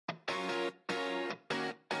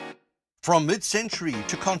From mid-century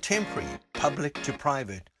to contemporary, public to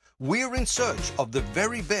private, we're in search of the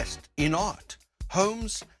very best in art,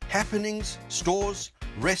 homes, happenings, stores,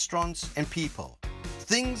 restaurants, and people.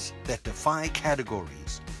 Things that defy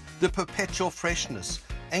categories. The perpetual freshness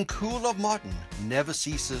and cool of modern never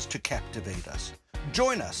ceases to captivate us.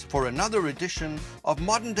 Join us for another edition of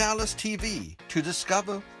Modern Dallas TV to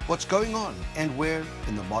discover what's going on and where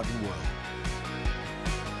in the modern world.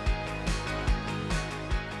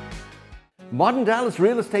 Modern Dallas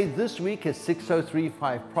Real Estate this week is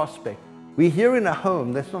 6035 Prospect. We're here in a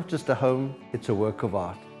home that's not just a home, it's a work of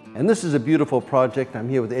art. And this is a beautiful project. I'm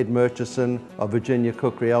here with Ed Murchison of Virginia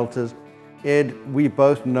Cook Realtors. Ed, we've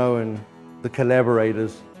both known the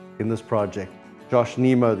collaborators in this project. Josh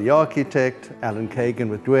Nimmo, the architect, Alan Kagan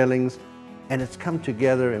with dwellings, and it's come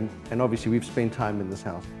together and obviously we've spent time in this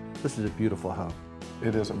house. This is a beautiful home.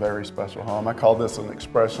 It is a very special home. I call this an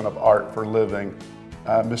expression of art for living.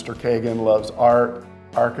 Mr. Kagan loves art,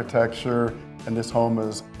 architecture, and this home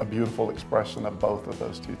is a beautiful expression of both of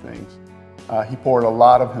those two things. He poured a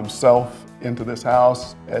lot of himself into this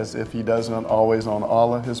house, as if he doesn't always on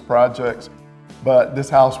all of his projects, but this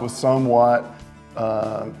house was somewhat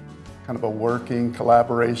kind of a working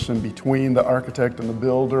collaboration between the architect and the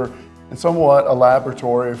builder, and somewhat a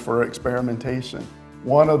laboratory for experimentation.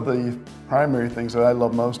 One of the primary things that I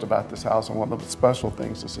love most about this house, and one of the special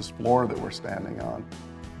things, is this floor that we're standing on.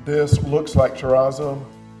 This looks like terrazzo,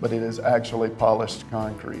 but it is actually polished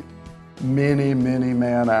concrete. Many, many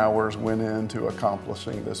man-hours went into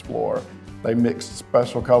accomplishing this floor. They mixed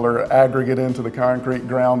special color aggregate into the concrete,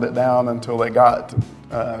 ground it down until they got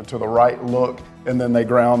to the right look, and then they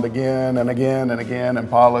ground again and again and again and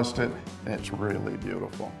polished it, and it's really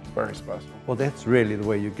beautiful. It's very special. Well, that's really the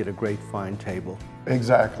way you get a great fine table.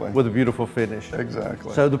 Exactly. With a beautiful finish.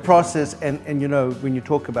 Exactly. So the process, and you know, when you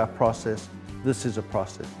talk about process, this is a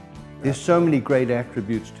process. There's so many great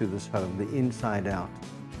attributes to this home, the inside out.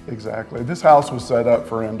 Exactly. This house was set up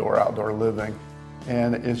for indoor-outdoor living.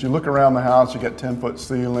 And as you look around the house, you get 10-foot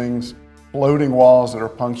ceilings, floating walls that are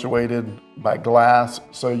punctuated by glass.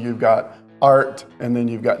 So you've got art, and then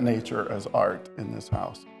you've got nature as art in this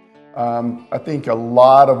house. I think a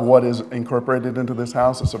lot of what is incorporated into this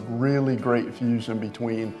house is a really great fusion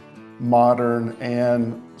between modern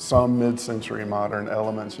and some mid-century modern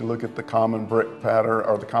elements. You look at the common brick pattern,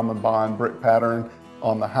 or the common bond brick pattern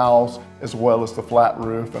on the house, as well as the flat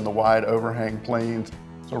roof and the wide overhang planes.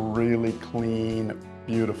 It's a really clean,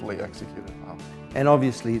 beautifully executed house. And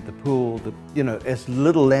obviously the pool, you know, as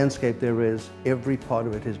little landscape there is, every part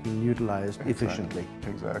of it has been utilized efficiently.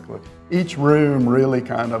 Exactly. Each room really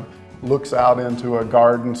kind of looks out into a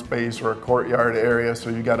garden space or a courtyard area, so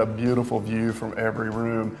you got a beautiful view from every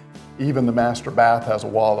room. Even the master bath has a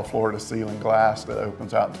wall of floor-to-ceiling glass that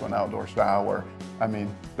opens out to an outdoor shower. I mean,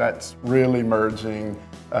 that's really merging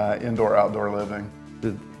indoor-outdoor living.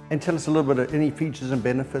 And tell us a little bit of any features and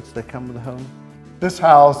benefits that come with the home. This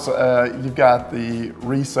house, you've got the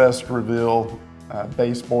recessed reveal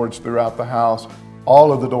baseboards throughout the house.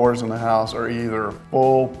 All of the doors in the house are either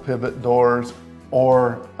full pivot doors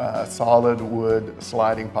or solid wood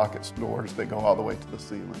sliding pocket doors that go all the way to the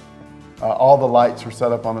ceiling. All the lights are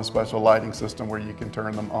set up on a special lighting system where you can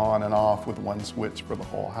turn them on and off with one switch for the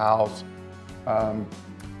whole house.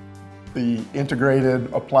 The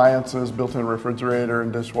integrated appliances, built-in refrigerator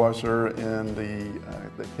and dishwasher in the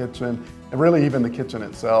kitchen, and really even the kitchen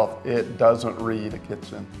itself, it doesn't read a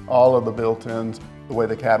kitchen. All of the built-ins, the way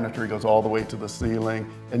the cabinetry goes all the way to the ceiling,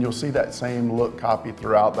 and you'll see that same look copied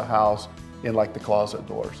throughout the house in like the closet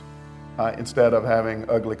doors. Instead of having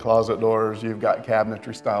ugly closet doors, you've got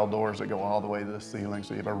cabinetry style doors that go all the way to the ceiling,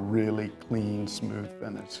 so you have a really clean, smooth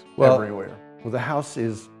finish everywhere. Well, the house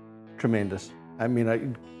is tremendous. I mean, I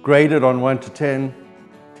graded on 1 to 10,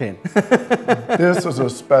 10. This is a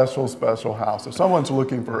special, special house. If someone's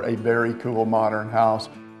looking for a very cool modern house,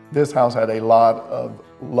 this house had a lot of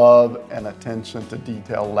love and attention to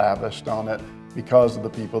detail lavished on it because of the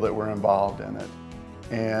people that were involved in it.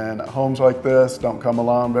 And homes like this don't come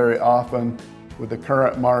along very often. With the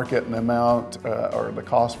current market and the amount or the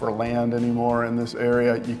cost for land anymore in this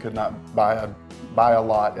area, you could not buy a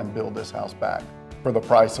lot and build this house back for the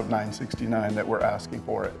price of $969 that we're asking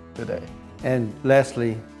for it today. And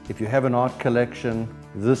lastly, if you have an art collection,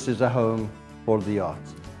 this is a home for the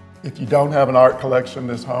arts. If you don't have an art collection,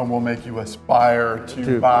 this home will make you aspire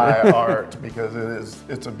to buy art because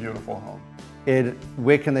it's a beautiful home. Ed,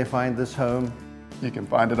 where can they find this home? You can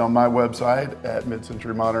find it on my website at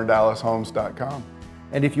midcenturymodernDallasHomes.com.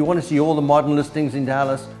 And if you want to see all the modern listings in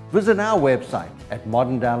Dallas, visit our website at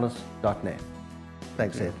moderndallas.net.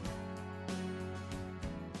 Thanks, Ed.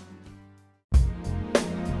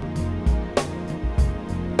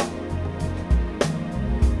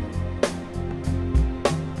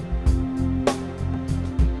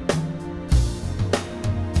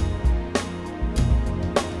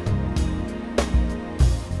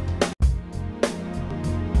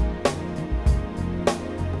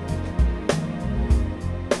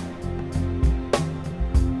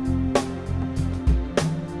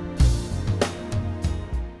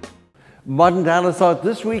 Modern Dallas Art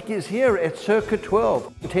this week is here at Circa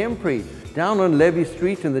 12, Contemporary, down on Levy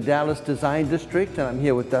Street in the Dallas Design District. And I'm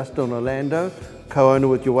here with Dustin Orlando, co-owner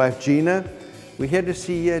with your wife Gina. We're here to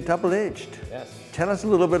see Double Edged. Yes. Tell us a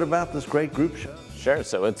little bit about this great group show. Sure,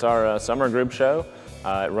 so it's our summer group show.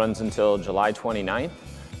 It runs until July 29th.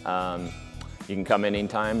 You can come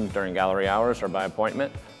anytime during gallery hours or by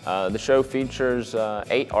appointment. The show features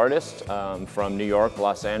 8 artists from New York,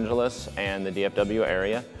 Los Angeles, and the DFW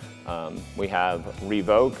area. We have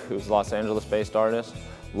Revoke, who's a Los Angeles-based artist.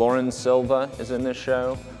 Lauren Silva is in this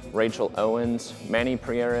show. Rachel Owens, Manny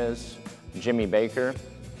Prieres, Jimmy Baker,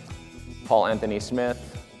 Paul Anthony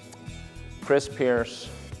Smith, Chris Pierce,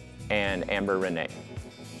 and Amber Renee.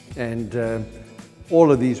 And all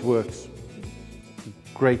of these works,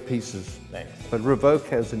 great pieces. Thanks. But Revoke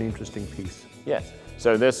has an interesting piece. Yes.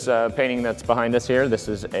 So this painting that's behind us here, this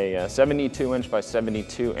is a 72 inch by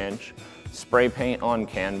 72 inch spray paint on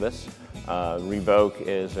canvas. Revoke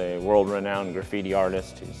is a world-renowned graffiti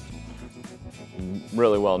artist. He's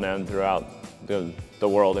really well known throughout the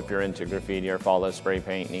world if you're into graffiti or follow spray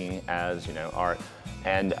painting as art.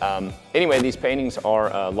 And anyway, these paintings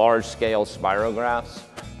are large-scale spirographs.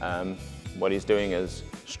 What he's doing is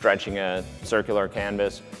stretching a circular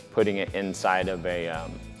canvas, putting it inside of a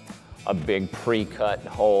big pre-cut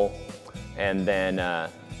hole, and then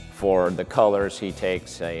for the colors he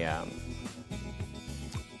takes a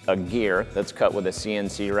gear that's cut with a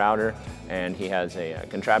CNC router, and he has a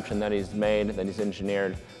contraption that he's made, that he's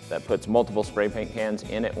engineered, that puts multiple spray paint cans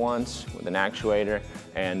in at once with an actuator,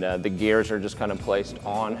 and the gears are just kind of placed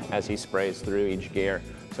on as he sprays through each gear.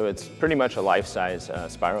 So it's pretty much a life-size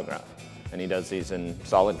spirograph, and he does these in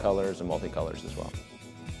solid colors and multicolors as well.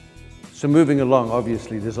 So moving along,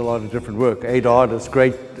 obviously there's a lot of different work. 8 artists,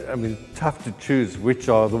 great, I mean, tough to choose which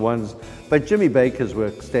are the ones. But Jimmy Baker's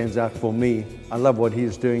work stands out for me. I love what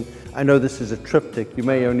he's doing. I know this is a triptych. You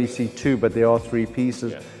may only see 2, but there are 3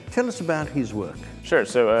 pieces. Yeah. Tell us about his work. Sure,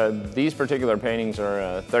 so these particular paintings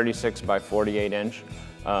are 36 by 48 inch.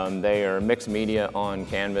 They are mixed media on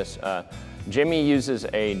canvas. Jimmy uses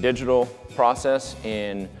a digital process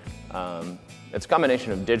in, it's a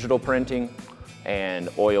combination of digital printing and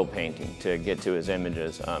oil painting to get to his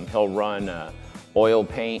images. He'll run oil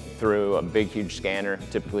paint through a big, huge scanner,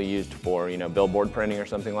 typically used for billboard printing or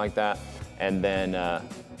something like that. And then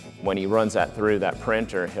when he runs that through that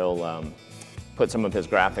printer, he'll put some of his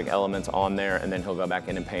graphic elements on there, and then he'll go back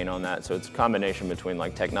in and paint on that. So it's a combination between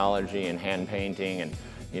like technology and hand painting,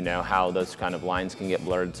 and how those kind of lines can get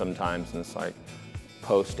blurred sometimes in this like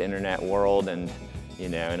post-internet world, and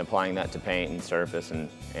and applying that to paint and surface and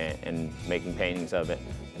making paintings of it.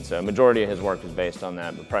 And so a majority of his work is based on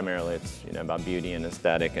that, but primarily it's about beauty and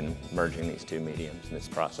aesthetic and merging these 2 mediums in this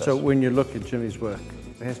process. So when you look at Jimmy's work,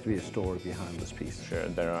 there has to be a story behind this piece. Sure,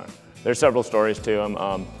 there are. There's several stories to him.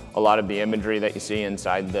 A lot of the imagery that you see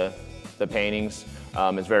inside the paintings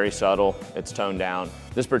is very subtle. It's toned down.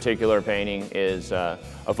 This particular painting is a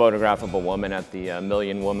photograph of a woman at the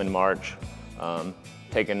Million Woman March,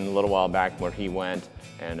 taken a little while back where he went,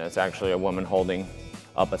 and it's actually a woman holding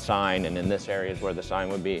up a sign, and in this area is where the sign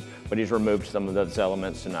would be. But he's removed some of those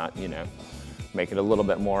elements to not, make it a little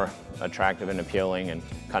bit more attractive and appealing, and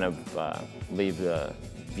kind of leave the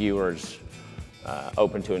viewers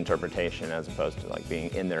open to interpretation, as opposed to like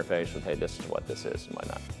being in their face with, hey, this is what this is and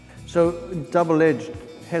whatnot. So Double Edged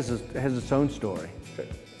has its own story. Sure.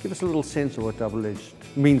 Give us a little sense of what Double Edged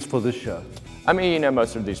means for this show. I mean,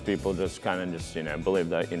 most of these people just kind of believe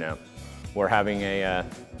that, we're having a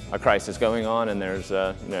crisis going on, and there's,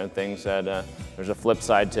 things that, there's a flip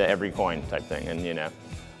side to every coin type thing. And,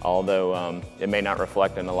 although it may not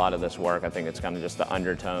reflect in a lot of this work, I think it's kind of just the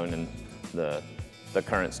undertone and the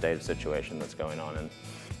current state of situation that's going on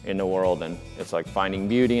in the world. And it's like finding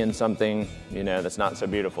beauty in something, that's not so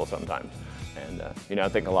beautiful sometimes. And, I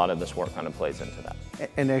think a lot of this work kind of plays into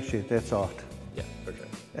that. And actually, that's art. Yeah, for sure.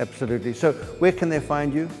 Absolutely. So where can they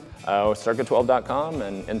find you? Circa12.com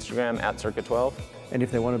and Instagram @Circa12. And if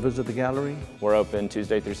they want to visit the gallery? We're open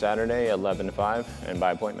Tuesday through Saturday, 11 to 5, and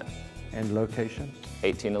by appointment. And location?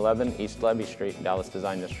 1811 East Levy Street, Dallas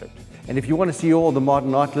Design District. And if you want to see all the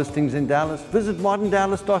modern art listings in Dallas, visit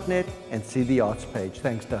moderndallas.net and see the arts page.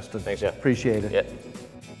 Thanks, Dustin. Thanks, Jeff. Appreciate it. Yeah.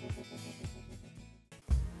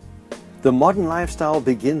 The modern lifestyle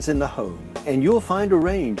begins in the home, and you'll find a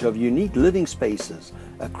range of unique living spaces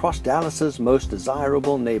across Dallas's most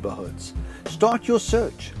desirable neighborhoods. Start your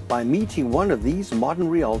search by meeting one of these modern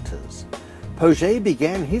realtors. Poget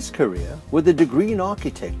began his career with a degree in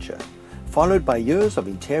architecture, followed by years of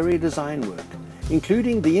interior design work,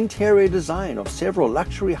 including the interior design of several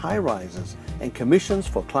luxury high-rises and commissions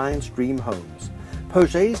for clients' dream homes.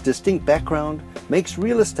 Poget's distinct background makes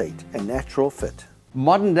real estate a natural fit.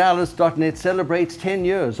 ModernDallas.net celebrates 10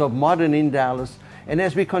 years of Modern in Dallas, and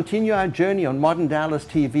as we continue our journey on Modern Dallas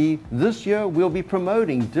TV, this year we'll be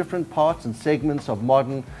promoting different parts and segments of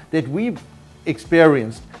Modern that we've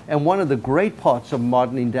experienced. And one of the great parts of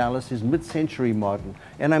Modern in Dallas is mid-century Modern.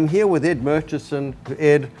 And I'm here with Ed Murchison.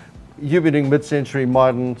 Ed, you've been doing mid-century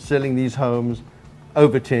Modern, selling these homes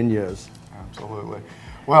over 10 years. Absolutely.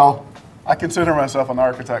 Well, I consider myself an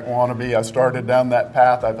architect wannabe. I started down that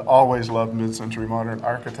path. I've always loved mid-century modern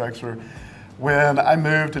architecture. When I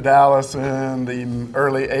moved to Dallas in the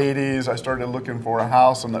early 80s, I started looking for a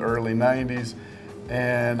house in the early 90s,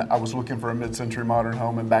 and I was looking for a mid-century modern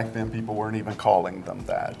home, and back then people weren't even calling them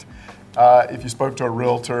that. If you spoke to a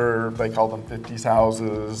realtor, they called them 50s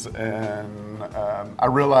houses, and I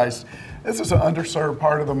realized this is an underserved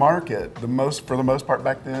part of the market. For the most part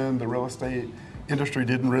back then, the real estate industry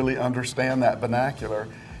didn't really understand that vernacular.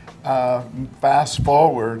 Fast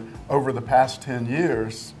forward over the past 10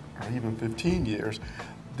 years, or even 15 years,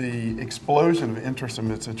 the explosion of interest in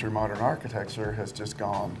mid-century modern architecture has just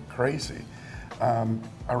gone crazy.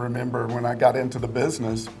 I remember when I got into the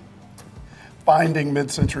business, finding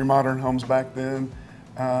mid-century modern homes back then,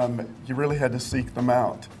 you really had to seek them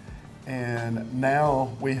out. And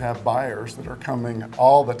now we have buyers that are coming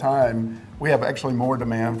all the time. We have actually more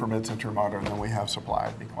demand for mid-century modern than we have supply,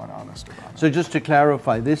 to be quite honest about it. So just to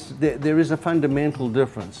clarify, there is a fundamental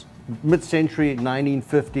difference. Mid-century,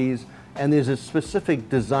 1950s, and there's a specific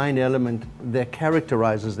design element that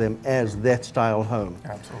characterizes them as that style home.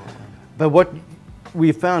 Absolutely. But what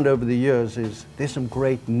we found over the years is there's some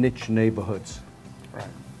great niche neighborhoods. Right.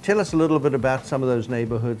 Tell us a little bit about some of those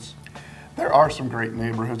neighborhoods. There are some great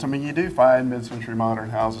neighborhoods. I mean, you do find mid-century modern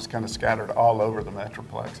houses kind of scattered all over the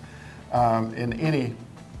Metroplex. In any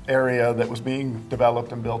area that was being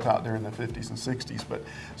developed and built out during the 50s and 60s. But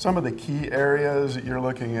some of the key areas, you're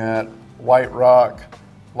looking at White Rock,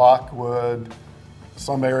 Lockwood,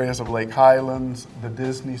 some areas of Lake Highlands, the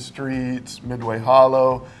Disney Streets, Midway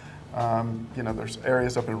Hollow. You know, there's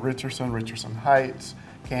areas up in Richardson Heights,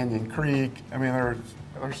 Canyon Creek. I mean,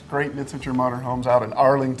 there's great mid-century modern homes out in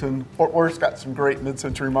Arlington. Fort Worth's got some great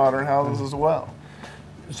mid-century modern houses as well.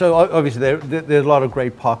 So obviously there's a lot of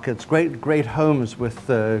great pockets, great homes with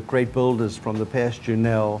great builders from the past,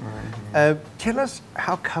 Junell. Mm-hmm. Tell us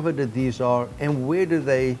how coveted these are, and where do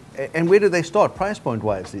they start price point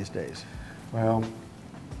wise these days? Well,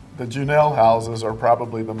 the Junell houses are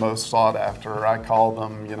probably the most sought after. I call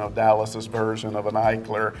them, you know, Dallas's version of an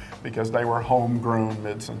Eichler, because they were homegrown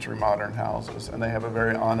mid-century modern houses, and they have a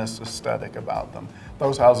very honest aesthetic about them.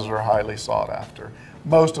 Those houses are highly sought after.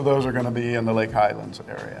 Most of those are going to be in the Lake Highlands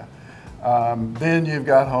area. Then you've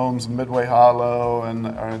got homes in Midway Hollow and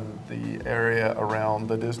the area around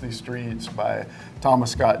the Disney Streets by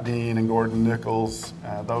Thomas Scott Dean and Gordon Nichols.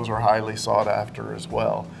 Those are highly sought after as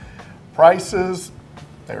well. Prices,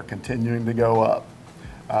 they're continuing to go up.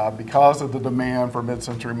 Because of the demand for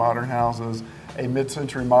mid-century modern houses, a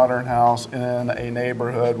mid-century modern house in a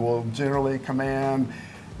neighborhood will generally command,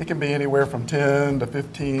 it can be anywhere from 10 to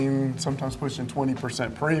 15, sometimes pushing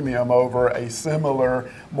 20% premium over a similar,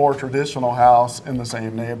 more traditional house in the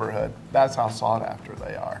same neighborhood. That's how sought after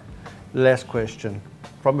they are. Last question,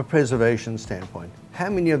 from a preservation standpoint, how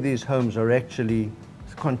many of these homes are actually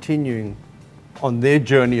continuing on their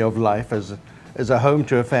journey of life as a home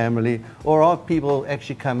to a family, or are people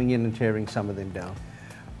actually coming in and tearing some of them down?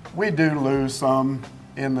 We do lose some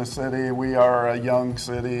in the city. We are a young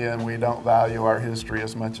city and we don't value our history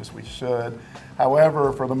as much as we should.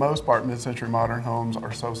 However, for the most part, mid-century modern homes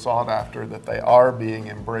are so sought after that they are being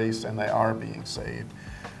embraced and they are being saved.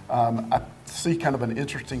 I see kind of an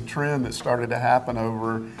interesting trend that started to happen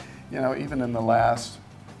over, you know, even in the last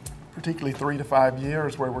particularly 3 to 5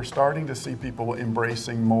 years, where we're starting to see people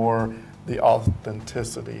embracing more the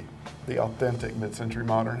authenticity, the authentic mid-century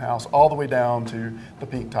modern house, all the way down to the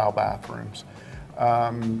pink tile bathrooms.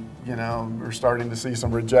 You know, we're starting to see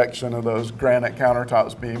some rejection of those granite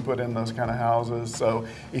countertops being put in those kind of houses. So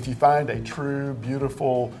if you find a true,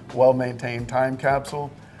 beautiful, well-maintained time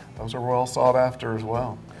capsule, those are well sought after as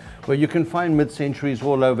well. Well, you can find mid-centuries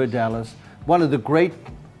all over Dallas. One of the great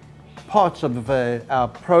parts of our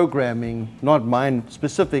programming, not mine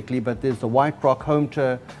specifically, but there's the White Rock Home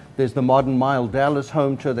Tour, there's the Modern Mile Dallas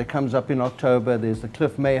Home Tour that comes up in October, there's the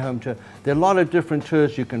Cliff May Home Tour. There are a lot of different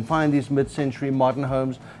tours. You can find these mid-century modern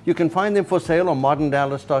homes. You can find them for sale on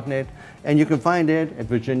moderndallas.net, and you can find Ed at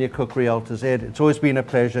Virginia Cook Realtors. Ed, it's always been a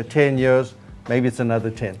pleasure. 10 years, maybe it's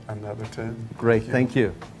another 10. Another 10. Great, thank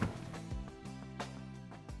you.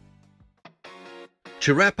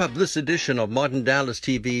 To wrap up this edition of Modern Dallas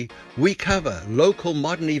TV, we cover local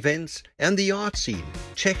modern events and the art scene.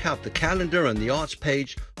 Check out the calendar and the arts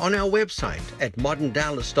page on our website at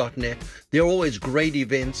moderndallas.net. There are always great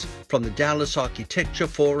events from the Dallas Architecture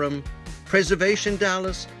Forum, Preservation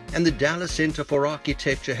Dallas, and the Dallas Center for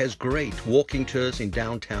Architecture has great walking tours in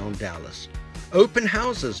downtown Dallas. Open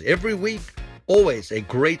houses every week, always a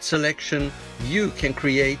great selection. You can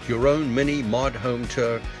create your own mini mod home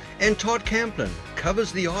tour. And Todd Camplin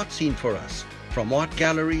covers the art scene for us, from art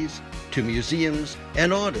galleries to museums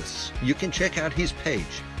and artists. You can check out his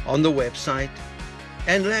page on the website.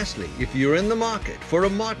 And lastly, if you're in the market for a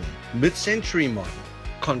modern, mid-century modern,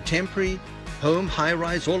 contemporary, home,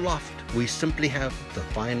 high-rise or loft, we simply have the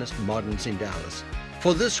finest moderns in Dallas.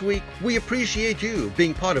 For this week, we appreciate you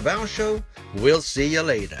being part of our show. We'll see you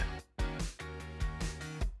later.